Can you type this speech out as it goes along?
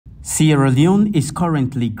Sierra Leone is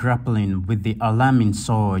currently grappling with the alarming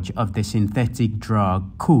surge of the synthetic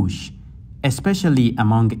drug Kush, especially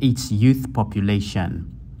among its youth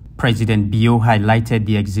population. President Bio highlighted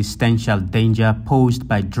the existential danger posed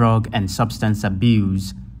by drug and substance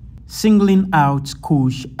abuse, singling out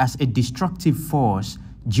Kush as a destructive force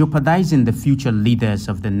jeopardizing the future leaders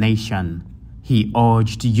of the nation. He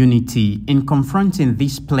urged unity in confronting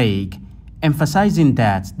this plague, emphasizing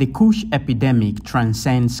that the Kush epidemic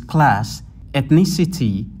transcends class,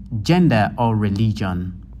 ethnicity, gender, or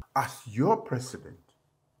religion. As your president,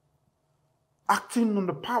 acting on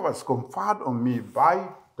the powers conferred on me by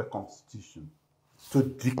the Constitution to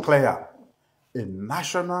declare a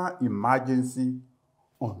national emergency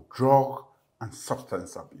on drug and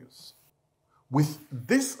substance abuse. With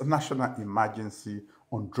this national emergency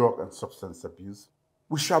on drug and substance abuse,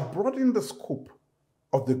 we shall broaden the scope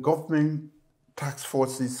of the government task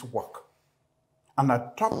force's work and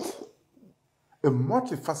adopt a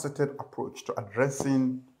multifaceted approach to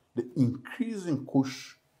addressing the increasing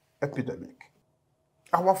Kush epidemic.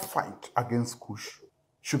 Our fight against Kush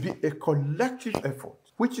should be a collective effort,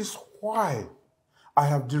 which is why I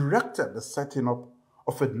have directed the setting up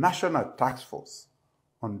of a national task force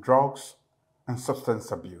on drugs and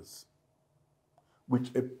substance abuse,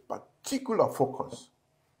 with a particular focus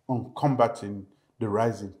on combating the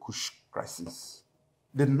rising Kush crisis.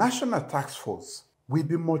 The National Task Force will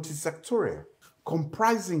be multisectorial,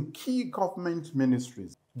 comprising key government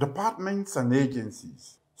ministries, departments and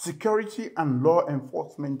agencies, security and law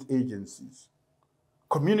enforcement agencies,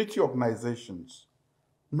 community organizations,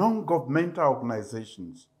 non-governmental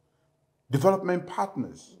organizations, development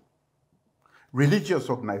partners, religious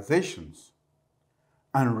organizations,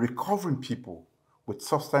 and recovering people with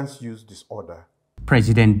substance use disorder.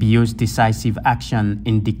 President Bio's decisive action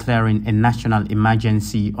in declaring a national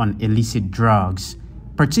emergency on illicit drugs,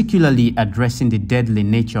 particularly addressing the deadly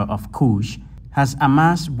nature of Kush, has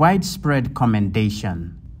amassed widespread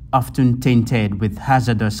commendation. Often tainted with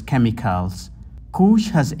hazardous chemicals, Kush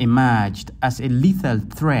has emerged as a lethal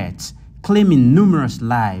threat, claiming numerous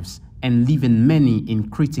lives and leaving many in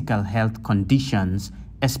critical health conditions,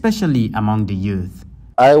 especially among the youth.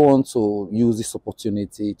 I want to use this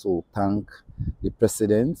opportunity to thank the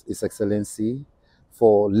President, His Excellency,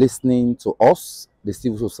 for listening to us, the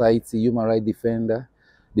civil society, human rights defender,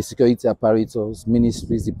 the security apparatus,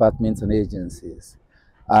 ministries, departments, and agencies,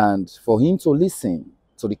 and for him to listen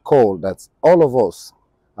to the call that all of us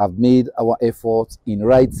have made our efforts in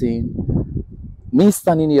writing. Me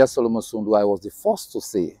standing here, Solomon Sundu, I was the first to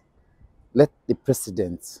say, let the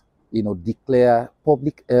President, declare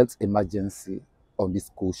public health emergency on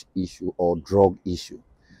this Kush issue or drug issue.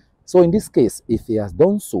 So in this case, if he has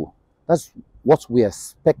done so, that's what we are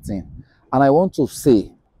expecting. And I want to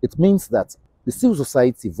say, it means that the civil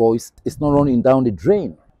society voice is not running down the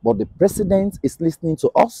drain, but the President is listening to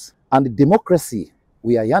us, and the democracy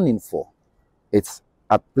we are yearning for, it's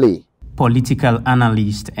at play. Political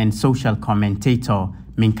analyst and social commentator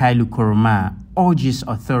Minkailu Kuruma urges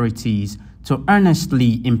authorities to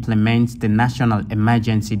earnestly implement the National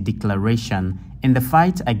Emergency Declaration in the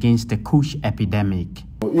fight against the Kush epidemic.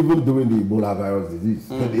 Even during the Ebola virus disease,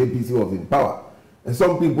 when the APC was in power, and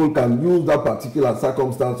some people can use that particular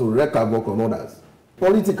circumstance to wreak havoc on others.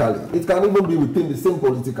 Politically, it can even be within the same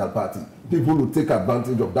political party. People will take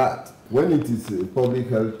advantage of that. When it is a public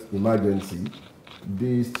health emergency,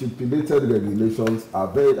 the stipulated regulations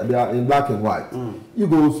they are in black and white. You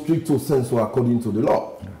go stricto sensu according to the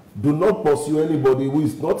law. Do not pursue anybody who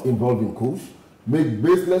is not involved in Kush. Make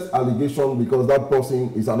baseless allegation because that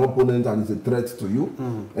person is an opponent and is a threat to you,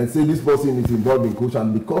 and say this person is involved in Kush,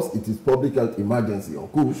 and because it is public health emergency on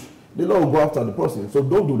Kush, the law will go after the person. So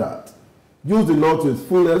don't do that. Use the law to its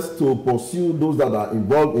fullest to pursue those that are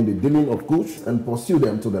involved in the dealing of Kush and pursue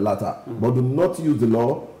them to the latter. But do not use the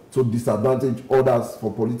law to disadvantage others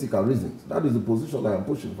for political reasons. That is the position I am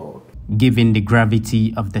pushing forward. Given the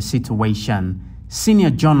gravity of the situation, senior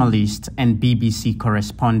journalist and BBC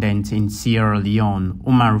correspondent in Sierra Leone,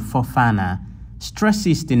 Umaru Fofana,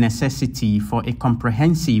 stresses the necessity for a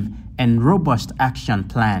comprehensive and robust action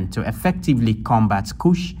plan to effectively combat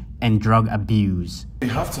Kush and drug abuse. We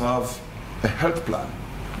have to have a health plan.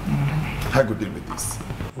 How to deal with this?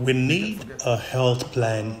 We need a health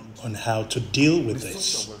plan on how to deal with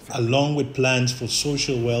this, along with plans for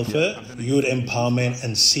social welfare, youth empowerment,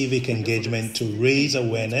 and civic engagement to raise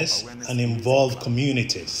awareness and involve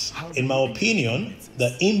communities. In my opinion,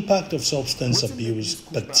 the impact of substance abuse,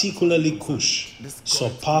 particularly Kush,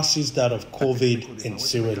 surpasses that of COVID in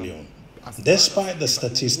Sierra Leone. Despite the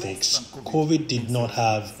statistics, COVID did not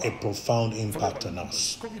have a profound impact on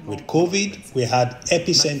us. With COVID, we had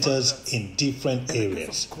epicenters in different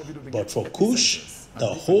areas. But for Kush, the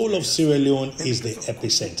whole of Sierra Leone is the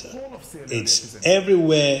epicenter. It's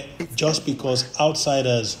everywhere. Just because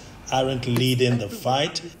outsiders aren't leading the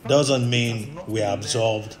fight doesn't mean we are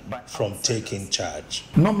absolved from taking charge.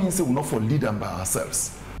 No means we will not for lead them by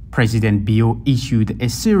ourselves. President Bio issued a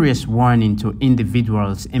serious warning to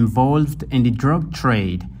individuals involved in the drug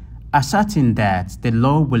trade, asserting that the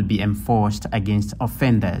law will be enforced against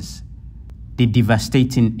offenders. The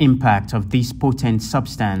devastating impact of this potent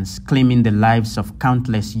substance claiming the lives of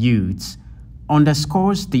countless youths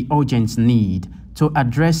underscores the urgent need to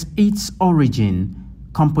address its origin,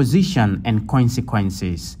 composition, and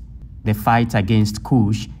consequences. The fight against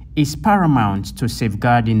Kush is paramount to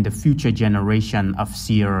safeguarding the future generation of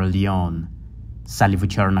Sierra Leone. Salivu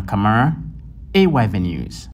Charna Kamara, AYV News.